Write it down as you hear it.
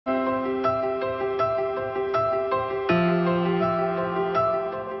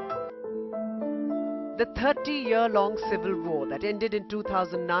The 30-year-long civil war that ended in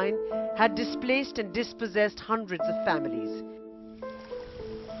 2009 had displaced and dispossessed hundreds of families.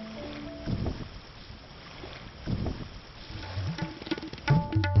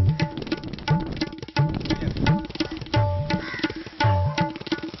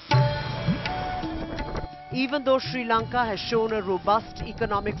 Even though Sri Lanka has shown a robust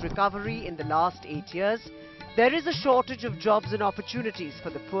economic recovery in the last 8 years, there is a shortage of jobs and opportunities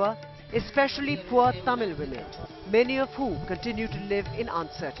for the poor, especially poor Tamil women, many of whom continue to live in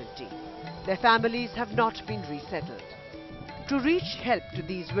uncertainty. Their families have not been resettled. To reach help to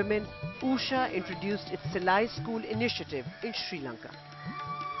these women, Usha introduced its Silai School initiative in Sri Lanka.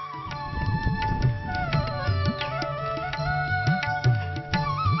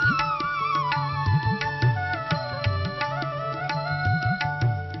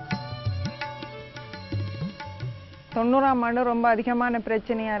 தொண்ணூறாம் ஆண்டு ரொம்ப அதிகமான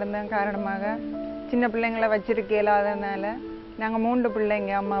பிரச்சனையாக இருந்தேன் காரணமாக சின்ன பிள்ளைங்களை வச்சிருக்க இல்லாதனால நாங்கள் 3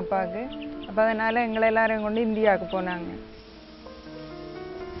 பிள்ளைங்க அம்மா அப்பாவுக்கு. அப்போ அதனால் எங்களை எல்லாரையும் கொண்டு இந்தியாவுக்கு போனாங்க.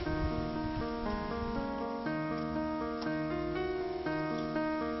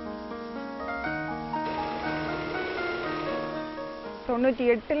 தொண்ணூற்றி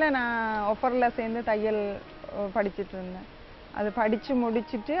 8ல் நான் ஒஃபரில் சேர்ந்து தையல் படிச்சுட்டு இருந்தேன். அது படித்து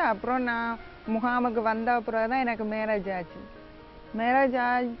முடிச்சுட்டு அப்புறம் நான் முகாமுக்கு வந்த அப்புறம் தான் எனக்கு மேரேஜ் ஆச்சு. மேரேஜ்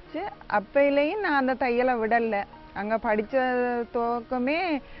ஆச்சு அப்பையிலையும் நான் அந்த தையலை விடலை. அங்கே படித்த துவக்கமே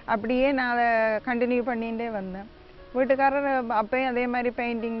அப்படியே நான் அதை கண்டினியூ பண்ணிகிட்டே வந்தேன். வீட்டுக்காரர் அப்பையும் அதே மாதிரி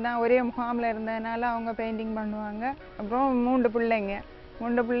பெயிண்டிங் தான், ஒரே முகாமில் இருந்ததுனால அவங்க பெயிண்டிங் பண்ணுவாங்க. அப்புறம் 3 பிள்ளைங்க,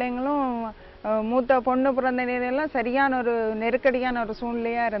 3 பிள்ளைங்களும் மூத்த பொண்ணு பிறந்த நேரம்லாம் சரியான ஒரு நெருக்கடியான ஒரு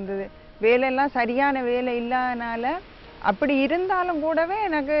சூழ்நிலையாக இருந்தது. வேலையெல்லாம் சரியான வேலை இல்லாதனால, அப்படி இருந்தாலும் கூடவே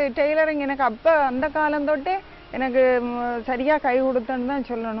எனக்கு டெய்லரிங் எனக்கு அப்போ அந்த காலம் தொட்டே எனக்கு சரியாக கை கொடுத்தேன்னு தான்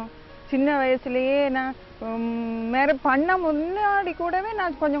சொல்லணும். சின்ன வயசுலேயே நான் பண்ண முன்னாடி கூடவே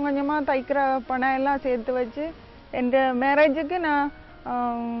நான் கொஞ்சம் கொஞ்சமாக தைக்கிற பணம் எல்லாம் சேர்த்து வச்சு என் மேரேஜுக்கு நான்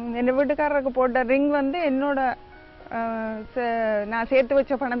என் வீட்டுக்காரருக்கு போட்ட ரிங் வந்து என்னோட நான் சேர்த்து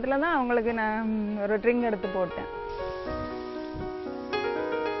வச்ச பணத்தில் தான் அவங்களுக்கு நான் ஒரு ரிங் எடுத்து போட்டேன்.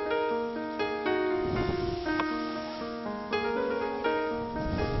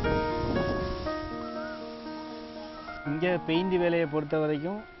 இங்கே பெயிண்ட் வேலையை பொறுத்த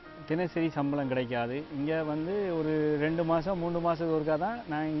வரைக்கும் தினசரி சம்பளம் கிடைக்காது. இங்கே வந்து ஒரு 2 மாதம் 3 மாதத்துக்கு ஒருக்கா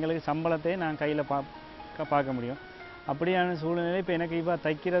தான் எங்களுக்கு சம்பளத்தை நான் கையில் பார்க்க முடியும். அப்படியான சூழ்நிலை இப்போ எனக்கு இப்போ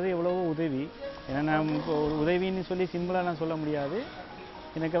தைக்கிறது எவ்வளவோ உதவி. ஏன்னா நான் இப்போ ஒரு உதவின்னு சொல்லி சிம்பிளாக நான் சொல்ல முடியாது.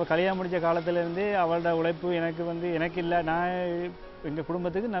 எனக்கு கல்யாணம் முடித்த காலத்துலேருந்தே அவளோட உழைப்பு எனக்கு இல்லை, நான் எங்கள்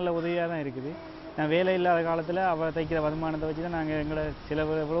குடும்பத்துக்கு நல்ல உதவியாக தான் இருக்குது. நான் வேலை இல்லாத காலத்தில் அவள் தைக்கிற வருமானத்தை வச்சு தான் நாங்கள் எங்களை சில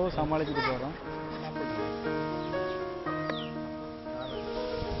எவ்வளவோ சமாளிச்சுட்டு போகிறோம்.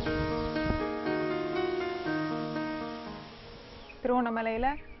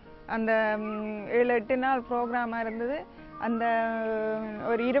 திருவண்ணாமலையில் அந்த 7-8 நாள் ப்ரோக்ராமாக இருந்தது. அந்த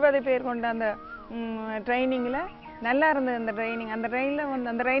ஒரு 20 பேர் கொண்ட அந்த ட்ரைனிங்கில் நல்லா இருந்தது. அந்த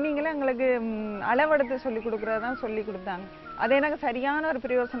ட்ரைனிங்கில் எங்களுக்கு அளவெடுத்து சொல்லிக் கொடுக்குறது தான் சொல்லி கொடுத்தாங்க. அது எனக்கு சரியான ஒரு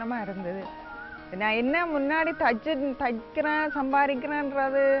பிரயோசனமாக இருந்தது. நான் என்ன முன்னாடி தைக்கிறேன்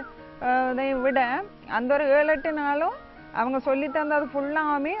சம்பாதிக்கிறேன்றது இதையும் விட அந்த ஒரு 7-8 நாளும் அவங்க சொல்லி தந்தது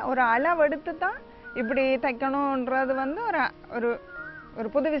ஃபுல்லாமே ஒரு அளவெடுத்து தான் இப்படி தைக்கணுன்றது ஒரு ஒரு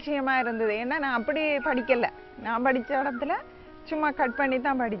புது விஷயமா இருந்தது. ஏன்னா நான் அப்படி படிக்கலை. நான் படித்த இடத்துல சும்மா கட் பண்ணி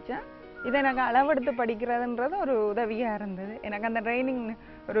தான் படித்தேன். இதை எனக்கு அளவெடுத்து படிக்கிறதுன்றது ஒரு உதவியாக இருந்தது. எனக்கு அந்த ட்ரைனிங்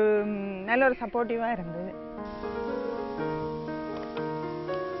ஒரு நல்ல ஒரு சப்போர்ட்டிவாக இருந்தது.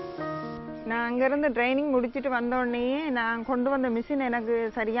 நான் அங்கேருந்து ட்ரைனிங் முடிச்சுட்டு வந்தோடனே நான் கொண்டு வந்த மிஷின் எனக்கு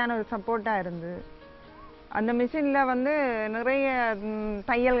சரியான ஒரு சப்போர்ட்டாக இருந்தது. அந்த மிஷினில் நிறைய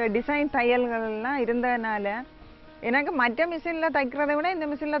தையல்கள் டிசைன் தையல்கள்லாம் இருந்ததுனால எனக்கு மற்ற மிஷினில் தைக்கிறத விட இந்த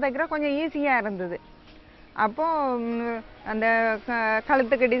மிஷினில் தைக்கிற கொஞ்சம் ஈஸியாக இருந்தது. அப்போது அந்த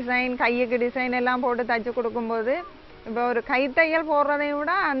கழுத்துக்கு டிசைன் கையுக்கு டிசைன் எல்லாம் போட்டு தைச்சி கொடுக்கும்போது இப்போ ஒரு கைத்தையல் போடுறதையும்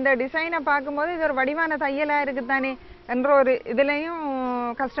விட அந்த டிசைனை பார்க்கும்போது இது ஒரு வடிவான தையலாக இருக்குதானே என்ற ஒரு இதுலேயும்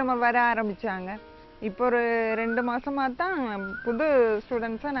கஸ்டமர் வர ஆரம்பித்தாங்க. இப்போ ஒரு 2 மாதமாக தான் புது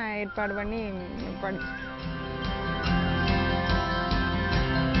ஸ்டூடெண்ட்ஸை நான் ஏற்பாடு பண்ணி படித்தேன்.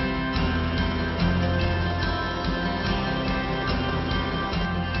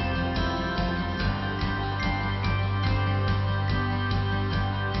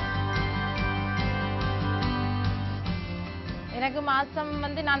 எனக்கு மாதம்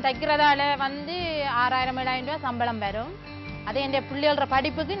நான் தைக்கிறதால 6000-7000 ரூபா சம்பளம் வரும். அதை என் பிள்ளைகள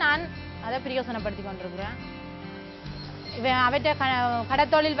படிப்புக்கு நான் அதை பிரயோசனப்படுத்தி கொண்டிருக்கிறேன். அவற்றை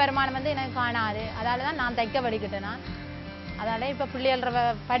கடத்தொழில் வருமானம் எனக்கு காணாது. அதால தான் நான் தைக்க வலிக்கிட்டேன். நான் அதால் இப்போ பிள்ளைகள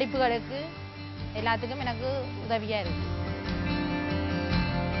படிப்புகளுக்கு எல்லாத்துக்கும் எனக்கு உதவியாக இருக்குது.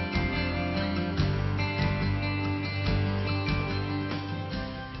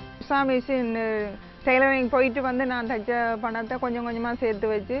 மிஷின் டெய்லரிங் போயிட்டு வந்து நான் தைச்ச பணத்தை கொஞ்சம் கொஞ்சமாக சேர்த்து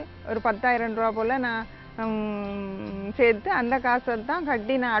வச்சு ஒரு 10,000 ரூபா போல் நான் சேர்த்து அந்த காசை தான்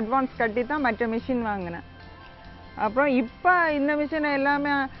கட்டி நான் அட்வான்ஸ் கட்டி தான் மற்ற மிஷின் வாங்கினேன். அப்புறம் இப்போ இந்த மிஷினை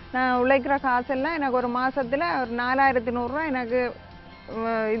எல்லாமே நான் உழைக்கிற காசெல்லாம் எனக்கு ஒரு மாதத்தில் ஒரு 4,100 எனக்கு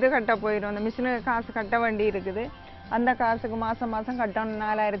இது கட்ட போயிடும். அந்த மிஷினு காசு கட்ட வேண்டி இருக்குது. அந்த காசுக்கு மாதம் மாதம் கட்டணும்.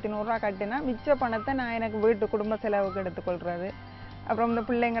 4,100 கட்டினா மிச்ச பணத்தை நான் எனக்கு வீட்டு குடும்ப செலவுக்கு எடுத்துக்கொள்கிறது. அப்புறம் இந்த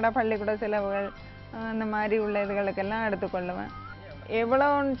பிள்ளைங்கட பள்ளிக்கூட செலவுகள் அந்த மாதிரி உள்ள இதுகளுக்கெல்லாம் எடுத்துக்கொள்ளுவேன்.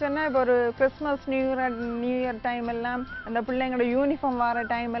 எவ்வளோன்னு சொன்னால் இப்போ ஒரு கிறிஸ்மஸ் நியூ இயர் டைம் எல்லாம் அந்த பிள்ளைங்களோட யூனிஃபார்ம் வர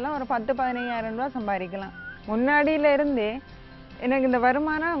டைம் எல்லாம் ஒரு 10,000-15,000 ரூபா சம்பாதிக்கலாம். முன்னாடியிலேருந்தே எனக்கு இந்த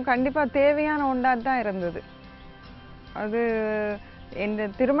வருமானம் கண்டிப்பாக தேவையான ஒன்றாக தான் இருந்தது. அது இந்த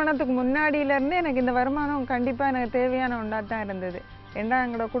திருமணத்துக்கு முன்னாடியிலேருந்தே எனக்கு இந்த வருமானம் கண்டிப்பாக எனக்கு தேவையான ஒன்றாக தான் இருந்தது. ஏன்னா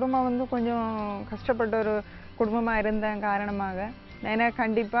எங்களோட குடும்பம் வந்து கொஞ்சம் கஷ்டப்பட்ட ஒரு குடும்பமாக இருந்த காரணமாக எனக்கு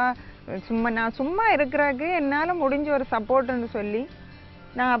கண்டிப்பாக நான் சும்மா இருக்கிறதுக்கு என்னால் முடிஞ்ச ஒரு சப்போர்ட்டுன்னு சொல்லி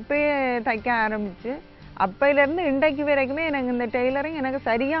நான் அப்பயே தைக்க ஆரம்பித்து அப்பையிலேருந்து இன்றைக்கு வரைக்குமே எனக்கு இந்த டெய்லரிங் எனக்கு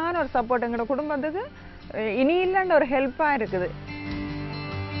சரியான ஒரு சப்போர்ட் எங்களோட குடும்பத்துக்கு இனி இல்லைன்ற ஒரு ஹெல்ப்பாக இருக்குது.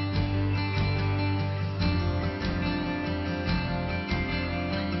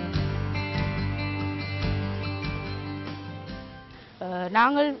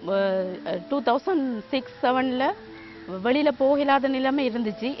 நாங்கள் 2006-07 வெளியில் போக இல்லாத நிலைமை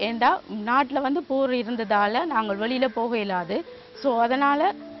இருந்துச்சு. ஏண்டா நாட்டில் வந்து போர் இருந்ததால் நாங்கள் வெளியில் போக இல்லாது. ஸோ அதனால்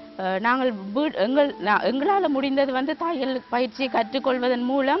நாங்கள் எங்களால் முடிந்தது வந்து தையல் பயிற்சியை கற்றுக்கொள்வதன்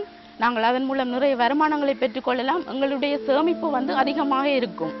மூலம் நாங்கள் அதன் மூலம் நிறைய வருமானங்களை பெற்றுக்கொள்ளலாம். எங்களுடைய சேமிப்பு வந்து அதிகமாக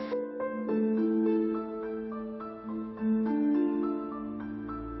இருக்கும்.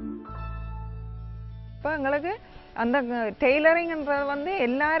 இப்போ எங்களுக்கு அந்த டெய்லரிங்ன்றது வந்து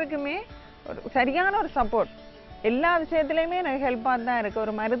எல்லாருக்குமே ஒரு சரியான ஒரு சப்போர்ட். எல்லா விஷயத்துலையுமே எனக்கு ஹெல்ப்பாக தான் இருக்குது.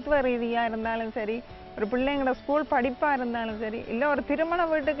 ஒரு மருத்துவ ரீதியாக இருந்தாலும் சரி, ஒரு பிள்ளைங்களோட ஸ்கூல் படிப்பாக இருந்தாலும் சரி, இல்லை ஒரு திருமண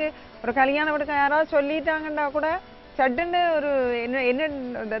வீட்டுக்கு ஒரு கல்யாண வீட்டுக்கு யாராவது சொல்லிட்டாங்கன்னா கூட சட்டுன்னு ஒரு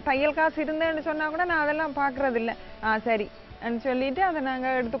என்ன தையல் காசு இருந்தேன்னு சொன்னால் கூட நான் அதெல்லாம் பார்க்குறதில்ல. சரி சொல்லிட்டு அதை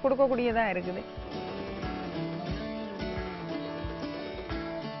நாங்கள் எடுத்து கொடுக்கக்கூடியதாக இருக்குது.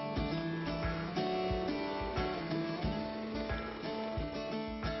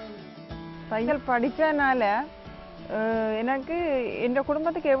 தையல் படித்தனால எனக்கு என்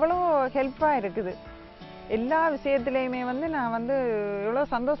குடும்பத்துக்கு எவ்வளோ ஹெல்ப்பாக இருக்குது. எல்லா விஷயத்துலையுமே வந்து நான் வந்து எவ்வளோ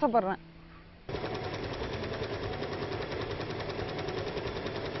சந்தோஷப்படுறேன்.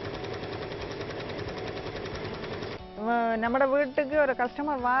 நம்ம வீட்டுக்கு ஒரு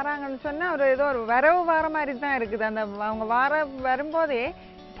கஸ்டமர் வராங்கன்னு சொன்னால் ஒரு ஏதோ ஒரு வரவு வார மாதிரி தான் இருக்குது. அந்த அவங்க வரும்போதே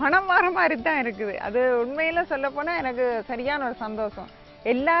பணம் வார மாதிரி தான் இருக்குது. அது உண்மையில் சொல்லப்போனால் எனக்கு சரியான ஒரு சந்தோஷம்.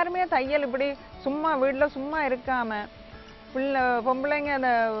 எல்லாருமே தையல் இப்படி சும்மா வீட்டில் சும்மா இருக்காமல் பொம்பளைங்க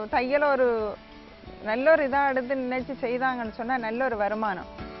அந்த தையலை ஒரு நல்ல ஒரு இதாக எடுத்து நினைச்சு செய்தாங்கன்னு சொன்னால் நல்ல ஒரு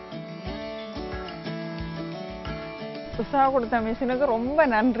வருமானம். உஷா கொடுத்த மிஷினுக்கு ரொம்ப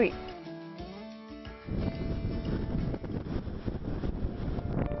நன்றி.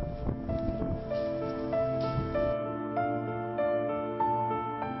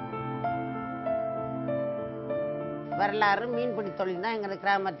 வரலாறு மீன்பிடி தொழில் தான் எங்கள்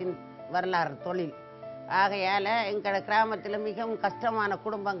கிராமத்தின் வரலாறு தொழில். ஆகையால் எங்கள் கிராமத்தில் மிகவும் கஷ்டமான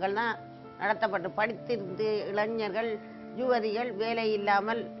குடும்பங்கள் தான் நடத்தப்பட்டு படித்திருந்து இளைஞர்கள் யுவதிகள் வேலை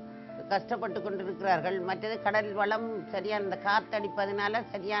இல்லாமல் கஷ்டப்பட்டு கொண்டிருக்கிறார்கள். மற்றது கடல் வளம் சரியான இந்த காத்தடிப்பதனால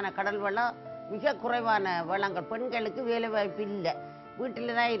சரியான கடல் வளம் மிக குறைவான வளங்கள். பெண்களுக்கு வேலை வாய்ப்பு இல்லை.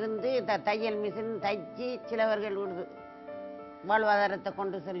 வீட்டில் தான் இருந்து தையல் மிஷின் தைச்சி சிலவர்கள் வாழ்வாதாரத்தை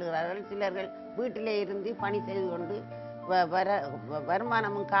கொண்டு செல்கிறார்கள். சிலர்கள் வீட்டிலே இருந்து பணி செய்து கொண்டு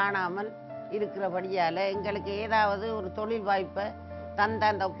வருமானமும் காணாமல் இருக்கிறபடியால் எங்களுக்கு ஏதாவது ஒரு தொழில் வாய்ப்பை தந்த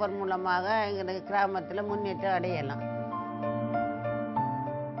அந்த ஒப்பர் மூலமாக எங்களுக்கு கிராமத்தில் முன்னேற்றம் அடையலாம்.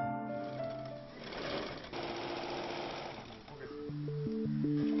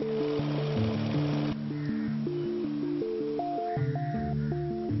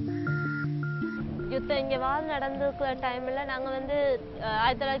 யுத்தம் இங்கே வார் நடந்துக்கிற டைமில் நாங்கள் வந்து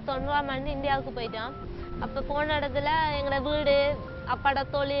 1990ஆம் ஆண்டு இந்தியாவுக்கு போயிட்டோம். அப்போ போன இடத்துல எங்களோட வீடு, அப்பாட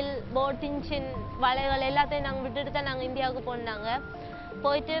தொழில், போட் இன்ஜின், வலைகள் எல்லாத்தையும் நாங்கள் விட்டுட்டு தான் நாங்கள் இந்தியாவுக்கு போனாங்க.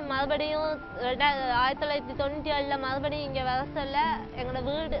 போயிட்டு மறுபடியும் 1997 மறுபடியும் இங்கே வர சொல்ல எங்களோட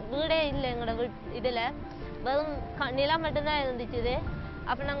வீடே இல்லை. எங்களோட இதில் வெறும் நிலம் மட்டும்தான் இருந்துச்சு.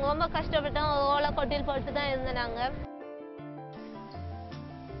 அப்போ நாங்கள் ரொம்ப கஷ்டப்பட்டோம். ஓலை கொட்டில் போட்டு தான் இருந்தோம் நாங்கள்.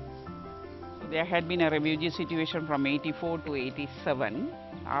 There had been a refugee situation from 84 to 87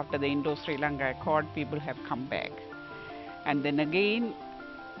 after the Indo-Sri Lanka Accord, people have come back. And then again,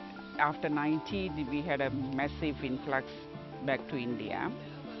 after 90, we had a massive influx back to India.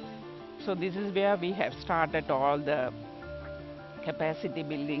 So this is where we have started all the capacity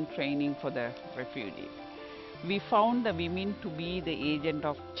building training for the refugees. We found the women to be the agent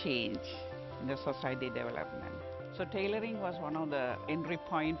of change in the society development. So tailoring was one of the entry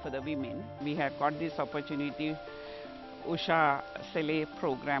point for the women. We have got this opportunity, Usha Sele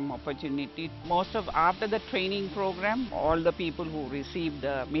program opportunity. After the training program, all the people who received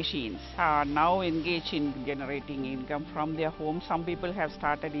the machines are now engaged in generating income from their homes. Some people have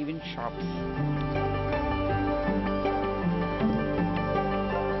started even shops.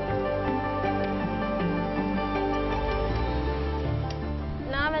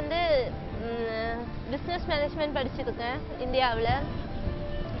 நான் வந்து business management படிச்சிருக்கேன் இந்தியாவில்.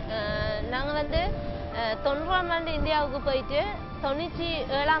 நாங்கள் வந்து 90ஆம் ஆண்டு இந்தியாவுக்கு போயிட்டு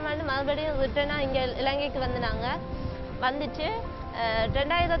 97ஆம் ஆண்டு மறுபடியும் ரிட்டனாக இங்கே இலங்கைக்கு வந்துட்டு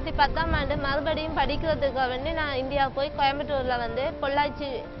 2010ஆம் ஆண்டு மறுபடியும் படிக்கிறதுக்காக வேண்டி நான் இந்தியா போய் கோயம்புத்தூரில் வந்து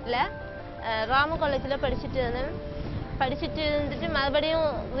பொள்ளாச்சியில் ராம காலேஜில் படிச்சுட்டு இருந்துட்டு மறுபடியும்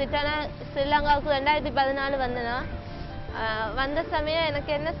ரிட்டனாக ஸ்ரீலங்காவுக்கு 2014 வந்தேன்னா. வந்த சமயம்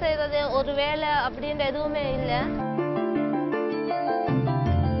எனக்கு என்ன செய்யறது, ஒரு வேலை அப்படின்ற எதுவுமே இல்லை.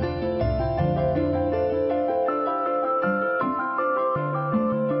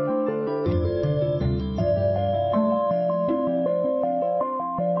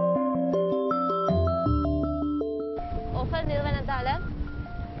 ஒஃபர் நிறுவனத்தால்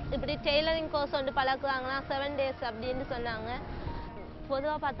இப்படி டெய்லரிங் கோர்ஸ் வந்து பழக்குறாங்கன்னா 7 days அப்படின்னு சொன்னாங்க.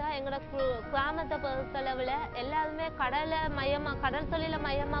 பொதுவாக பார்த்தா எங்களோட கிராமத்தை பொறுத்தளவில் எல்லாருமே கடல் தொழிலை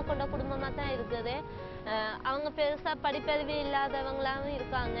மையமாக கொண்ட குடும்பமாக தான் இருக்குது. அவங்க பெருசாக படிப்பறிவு இல்லாதவங்களாகவும்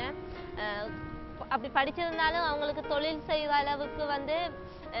இருக்காங்க. அப்படி படிச்சிருந்தாலும் அவங்களுக்கு தொழில் செய்கிற அளவுக்கு வந்து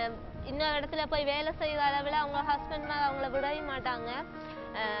இன்னொரு இடத்துல போய் வேலை செய்கிற அளவில் அவங்க ஹஸ்பண்ட்மார் அவங்கள விடவே மாட்டாங்க.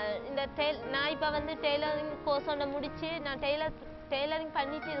 நான் இப்போ வந்து டெய்லரிங் கோர்ஸ் ஒன்று முடித்து நான் டெய்லரிங்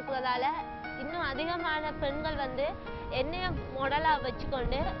பண்ணிட்டு இருக்கிறதால இன்னும் அதிகமான பெண்கள் வந்து என்னைய மாடலாக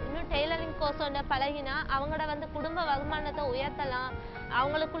வச்சுக்கொண்டு இன்னும் டெய்லரிங் கோர்ஸ் ஒன்று பழகினா அவங்களோட வந்து குடும்ப வருமானத்தை உயர்த்தலாம்,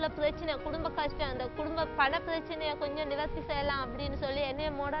 அவங்களுக்குள்ள பிரச்சனை குடும்ப கஷ்டம் அந்த குடும்ப பண பிரச்சனையை கொஞ்சம் நிவர்த்தி செய்யலாம் அப்படின்னு சொல்லி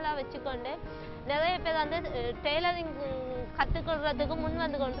என்னைய மாடலாக வச்சுக்கொண்டு நிறைய பேர் வந்து டெய்லரிங் கற்றுக்கொள்றதுக்கு முன்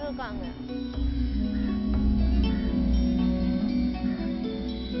வந்து கொண்டு இருக்காங்க.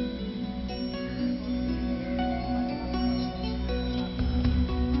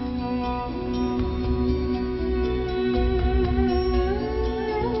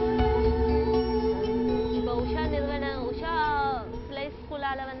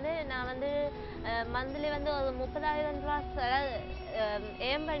 மந்த்லி வந்து ஒரு 30,000 ரூபா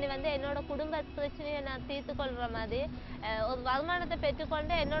ஏம் பண்ணி வந்து என்னோட குடும்ப பிரச்சனையை நான் தீர்த்து கொள்கிற மாதிரி ஒரு வருமானத்தை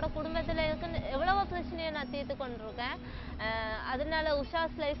பெற்றுக்கொண்டு என்னோட குடும்பத்தில் இருக்குன்னு எவ்வளவோ பிரச்சனையை நான் தீர்த்து கொண்டிருக்கேன். அதனால உஷா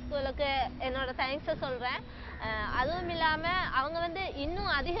லைஃப் ஸ்கூலுக்கு என்னோட தேங்க்ஸை சொல்கிறேன். அதுவும் இல்லாமல் அவங்க வந்து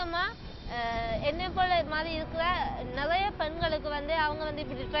இன்னும் அதிகமாக என்னை போல மாதிரி இருக்கிற நிறைய பெண்களுக்கு வந்து அவங்க வந்து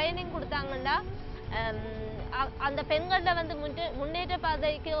இப்படி ட்ரைனிங் கொடுத்தாங்கன்னா அந்த பெண்கள்கிட்ட வந்து முன்னேற்ற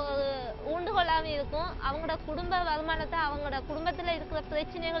பாதைக்கு ஒரு ஊண்டுகோலாகவும் இருக்கும். அவங்களோட குடும்ப வருமானத்தை அவங்களோட குடும்பத்தில் இருக்கிற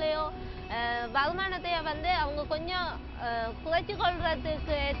பிரச்சனைகளையோ வருமானத்தையோ வந்து அவங்க கொஞ்சம் குறைச்சி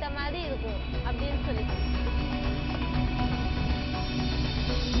கொள்றதுக்கு ஏற்ற மாதிரி இருக்கும் அப்படின்னு சொல்லிட்டு.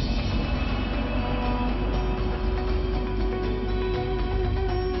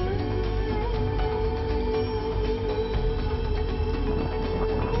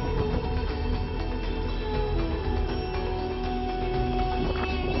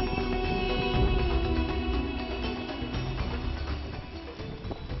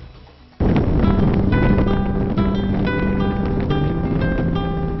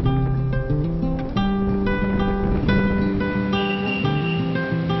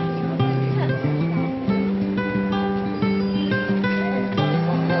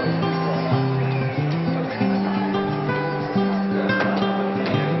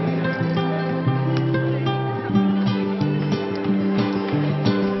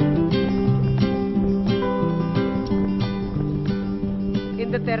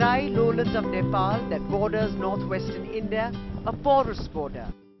 In the Terai lowlands of Nepal that borders northwestern India, a porous border,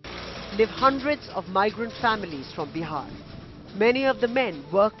 live hundreds of migrant families from Bihar. Many of the men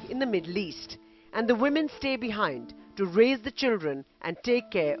work in the Middle East and the women stay behind to raise the children and take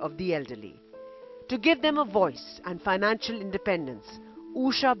care of the elderly. To give them a voice and financial independence,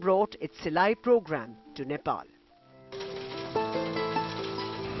 Usha brought its Silai program to Nepal.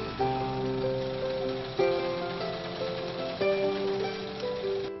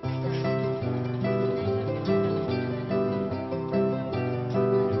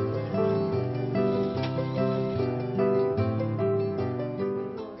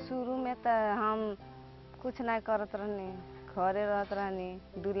 नहीं करत रहनी, घरे रहत रहनी,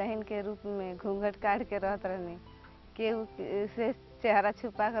 दुल्हन के रूप में घूंघट काट के रहत रहनी, केहू से चेहरा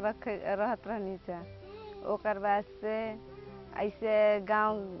छुपा के रहत रहनी चा। ओकर बाद से ऐसे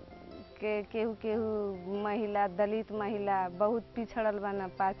गांव के केहू केहू महिला, दलित महिला बहुत पिछड़ल बाना,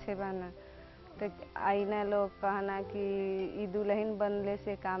 पाछे बाना, तो आईना लोग कहना कि ई दुल्हन बनले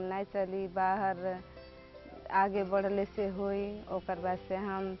से काम नहीं चली, बाहर आगे बढ़ले से होई। ओकर बाद से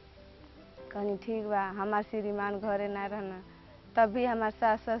हम कहनी ठीक बा, हमार श्रीमान घरे ना रहना, तब भी हमार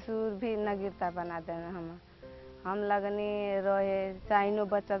सास ससुर भी नगीरता बना देना। हम लगनी रहे, चाइनो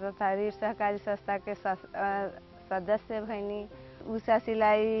बचत था, ऋण सहकारी संस्था के सदस्य भैनी। उषा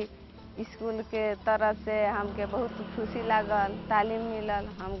सिलाई स्कूल के तरफ से हमके बहुत खुशी लागल, तालीम मिलल,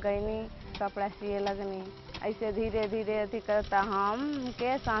 हम गईनी कपड़ा सिए लगनी। ऐसे धीरे धीरे अथी करता हम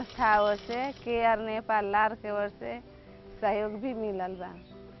के संस्था ओर से, केयर नेपाल लार के ओर से सहयोग भी मिलल बा।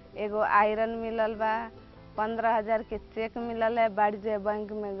 एगो आयरन मिलल बा, 15,000 के चेक मिलल है, वाणिज्य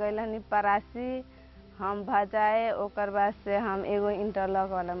बैंक में गइल हनी परासी हम भजाए। ओकर बाद से हम एगो इंटरलॉक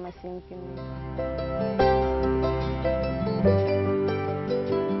वाला मशीन किनी।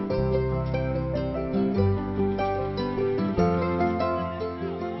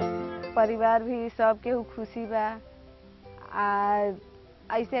 परिवार भी सब केहू खुशी बा।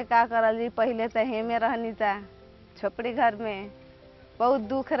 ऐसे का करल जी, पहले तो हेमे रहनी था छोपड़ी घर में, बहुत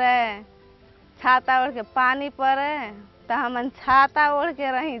दुख रहे, छाता ओढ़ के पानी पड़े तो हमन छाता ओढ़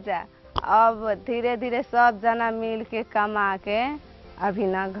के रही जा। अब धीरे धीरे सब जना मिल के कमा के अभी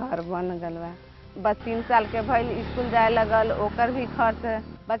ना घर बन गल बा। बस 3 साल के भइल स्कूल जाए लगल, ओकर भी खर्च।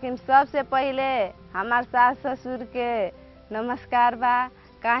 लेकिन सबसे पहले हमार सास ससुर के नमस्कार बा,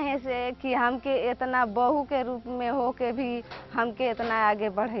 काहे से कि हमके इतना बहू के रूप में हो के भी हमके इतना आगे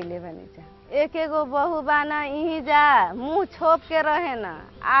बढ़ैले बनी जा। एक एगो बहू बाना यहीं जा मुंह छोप के रहे ना,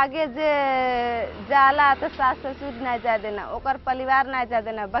 आगे जे जाला तो सास ससुर नहीं जा देना, ओकर परिवार नहीं जा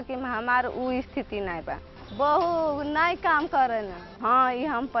देना। बाकी हमार उ स्थिति नहीं बा, बहू नहीं काम करे ना। हाँ, ये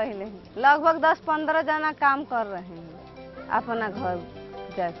हम पहले लगभग 10-15 जना काम कर रहे हैं अपना घर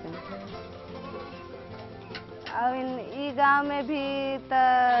जैसे। अब ई गांव में भी तो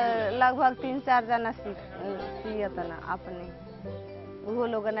लगभग 3-4 जना सियत ना अपने, वो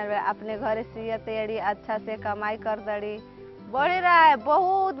लोग अपने घरे सियत अड़ी, अच्छा से कमाई कर दड़ी, बढ़ी रहा है,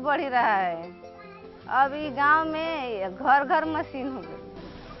 बहुत बढ़ी रहा है। अब ई गांव में घर घर मशीन हो गई,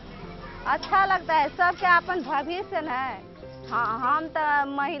 अच्छा लगता है, सबके अपन भविष्य न है। हाँ, हम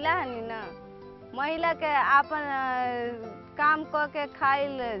तो महिला हनी ना, महिला के अपन काम कर के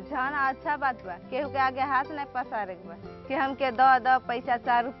खाइल जन अच्छा बात बा। केहू के आगे हाथ नहीं पसारे के बा कि हमके दो पैसा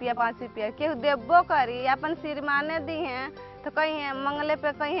 4 रुपया 5 रुपया, केहू देबो करी, अपन श्रीमाने दी हैं तो कहीं मंगले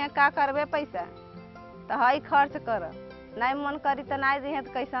पे कहीं का करबे पैसा, तो हई खर्च कर, नहीं मन करी तो नहीं दी है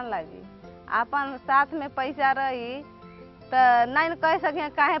तो कैसन लगी। अपन साथ में पैसा रही तो नहीं कह सके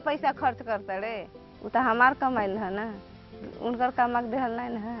काहे पैसा खर्च करते रे, वो तो हमार कमाइल है ना, उनकर कमा के देहल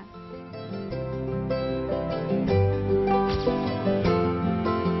नहीं है।